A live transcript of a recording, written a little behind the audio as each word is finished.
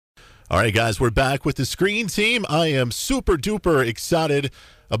All right, guys, we're back with the Screen Team. I am super duper excited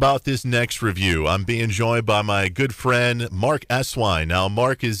about this next review. I'm being joined by my good friend Mark Eswine. Now,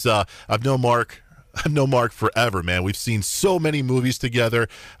 Mark is I've known Mark forever, man. We've seen so many movies together.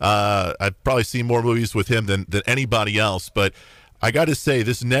 I've probably seen more movies with him than anybody else. But I got to say,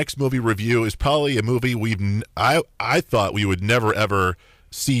 this next movie review is probably a movie I thought we would never ever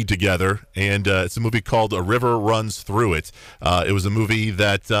see together, and it's a movie called A River Runs Through It. It was a movie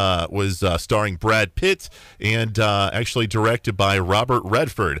that was starring Brad Pitt and actually directed by Robert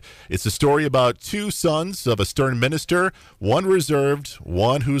Redford. It's a story about two sons of a stern minister, one reserved,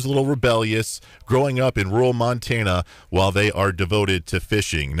 one who's a little rebellious, growing up in rural Montana while they are devoted to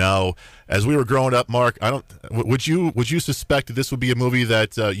fishing. Now, as we were growing up, Mark, would you suspect that this would be a movie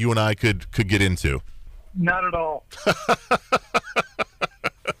that you and I could get into? Not at all.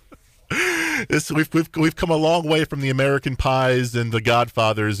 We've come a long way from the American Pies and the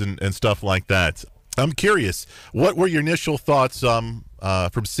Godfathers and stuff like that. I'm curious, what were your initial thoughts from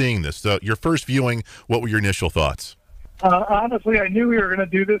seeing this? Your first viewing, what were your initial thoughts? Honestly, I knew we were going to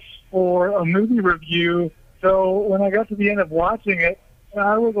do this for a movie review, so when I got to the end of watching it,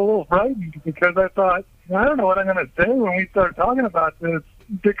 I was a little frightened because I thought, I don't know what I'm going to say when we start talking about this,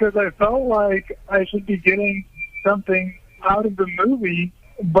 because I felt like I should be getting something out of the movie,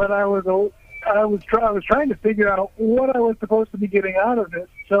 but I was trying to figure out what I was supposed to be getting out of it.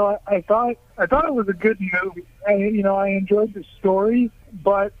 So I thought it was a good movie. I enjoyed the story,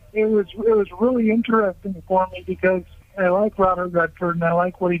 but it was really interesting for me because I like Robert Redford and I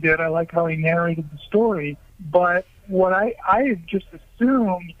like what he did. I like how he narrated the story. But what I just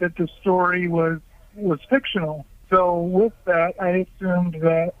assumed that the story was fictional. So with that, I assumed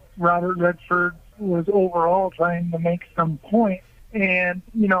that Robert Redford was overall trying to make some point. And,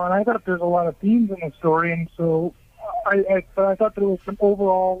 and I thought there's a lot of themes in the story, and so I thought there was some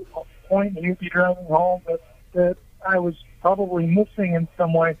overall point that he'd be driving home that I was probably missing in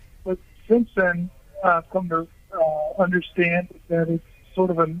some way. But since then, I've come to understand that it's sort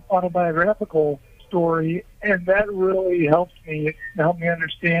of an autobiographical story, and that really helped me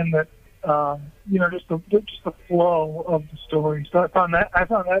understand that, just the flow of the story. So I found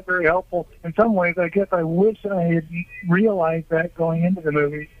that very helpful. In some ways, I guess I wish I had realized that going into the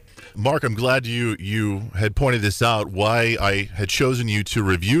movie. Mark, I'm glad you had pointed this out, why I had chosen you to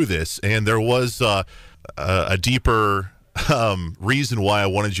review this, and there was a deeper reason why I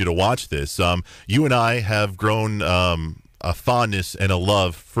wanted you to watch this. You and I have grown a fondness and a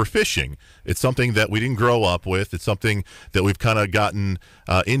love for fishing. It's something that we didn't grow up with. It's something that we've kind of gotten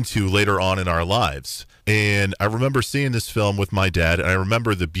into later on in our lives. And I remember seeing this film with my dad, and I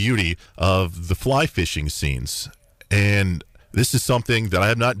remember the beauty of the fly fishing scenes. And this is something that I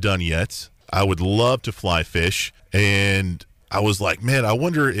have not done yet. I would love to fly fish, and I was like, man, I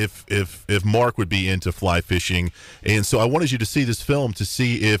wonder if Mark would be into fly fishing. And so I wanted you to see this film to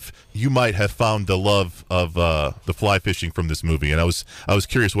see if you might have found the love of the fly fishing from this movie. And I was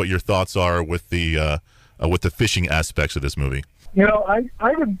curious what your thoughts are with the fishing aspects of this movie. I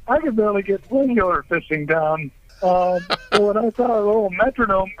could barely get singular fishing down. So when I saw a little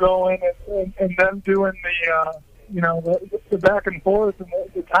metronome going and them doing the back and forth and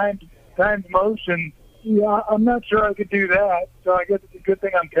the timed motion. Yeah, I'm not sure I could do that, so I guess it's a good thing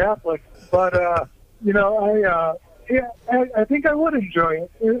I'm Catholic. But, I think I would enjoy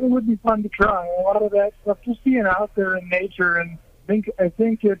it. It would be fun to try. A lot of that stuff, just being out there in nature, and I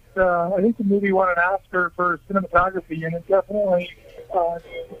think the movie won an Oscar for cinematography, and it definitely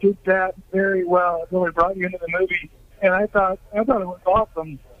did that very well. It really brought you into the movie, and I thought it was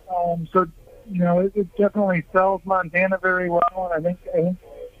awesome. It definitely sells Montana very well, and I think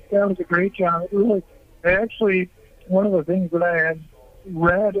that was a great job. It really. Actually, one of the things that I had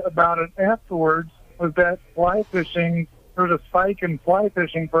read about it afterwards was that fly fishing, there was a spike in fly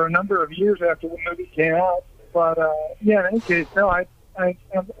fishing for a number of years after the movie came out. But, in any case, no,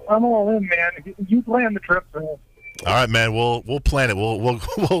 I'm all in, man. If you plan the trip for us. All right, man. We'll plan it.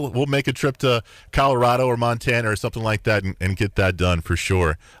 We'll make a trip to Colorado or Montana or something like that and get that done for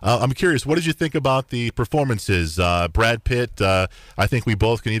sure. I'm curious, what did you think about the performances? Brad Pitt. I think we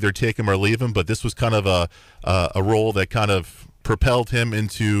both can either take him or leave him, but this was kind of a role that kind of propelled him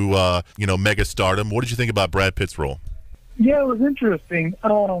into mega stardom. What did you think about Brad Pitt's role? Yeah, it was interesting.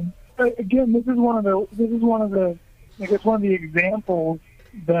 Again, this is one of the examples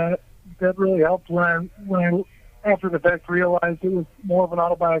that really helped when I after the fact realized it was more of an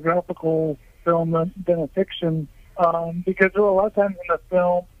autobiographical film than a fiction, because there were a lot of times in the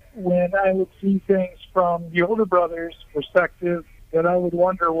film when I would see things from the older brother's perspective that I would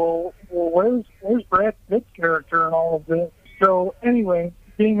wonder, well, where's Brad Pitt's character in all of this? So anyway,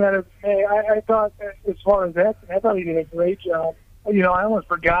 being that it's May, I thought that as far as acting, I thought he did a great job. You know, I almost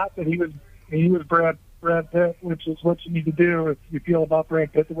forgot that he was Brad Pitt, which is what you need to do if you feel about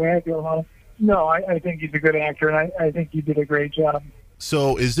Brad Pitt the way I feel about him. No, I think he's a good actor, and I think he did a great job.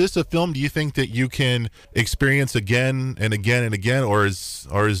 So is this a film, do you think, that you can experience again and again and again, or is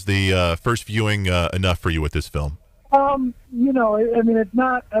the first viewing enough for you with this film? You know, I mean, it's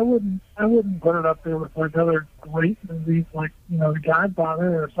not. I wouldn't put it up there with like other great movies, like, you know, The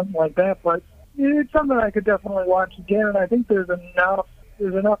Godfather or something like that. But it's something I could definitely watch again. And I think there's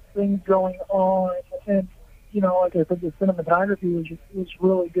enough things going on, and you know, like I said, the cinematography was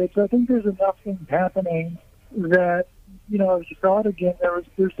really good. So I think there's enough things happening that, you know, as you saw it again,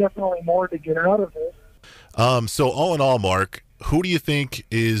 there's definitely more to get out of it. So all in all, Mark, who do you think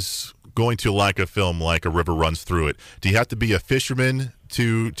is going to like a film like A River Runs Through It? Do you have to be a fisherman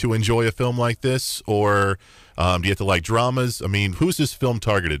to enjoy a film like this, or do you have to like dramas? I mean, who's this film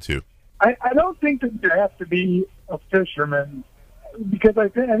targeted to? I don't think that you have to be a fisherman, because I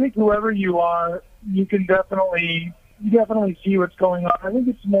think whoever you are, you definitely see what's going on. I think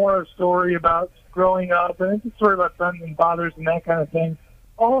it's more a story about growing up, and it's a story about sons and fathers and that kind of thing.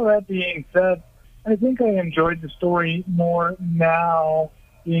 All of that being said, I think I enjoyed the story more now,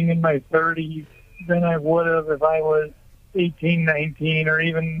 being in my 30s, than I would have if I was 18, 19, or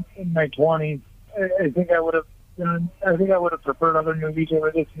even in my 20s. I think I would have preferred other movies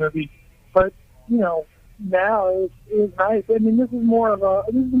over this movie. But, you know, now it's nice. I mean, this is more of a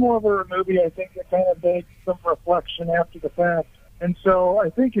movie, I think, that kind of begs some reflection after the fact. And so I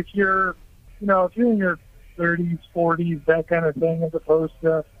think if you're in your 30s, 40s, that kind of thing, as opposed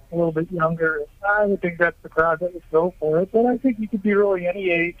to a little bit younger, I would think that's the crowd that would go for it. But I think you could be really any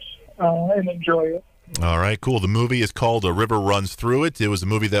age and enjoy it. All right, cool. The movie is called A River Runs Through It. It was a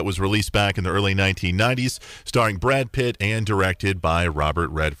movie that was released back in the early 1990s, starring Brad Pitt and directed by Robert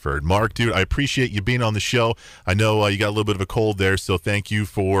Redford. Mark, dude, I appreciate you being on the show. I know you got a little bit of a cold there, so thank you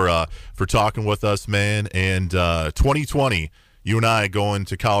for talking with us, man. And 2020, you and I going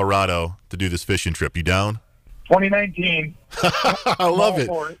to Colorado to do this fishing trip. You down? 2019. I love it.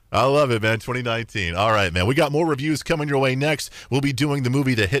 I love it, man. 2019. All right, man. We got more reviews coming your way next. We'll be doing the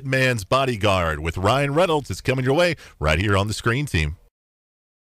movie The Hitman's Bodyguard with Ryan Reynolds. It's coming your way right here on the Screen Team.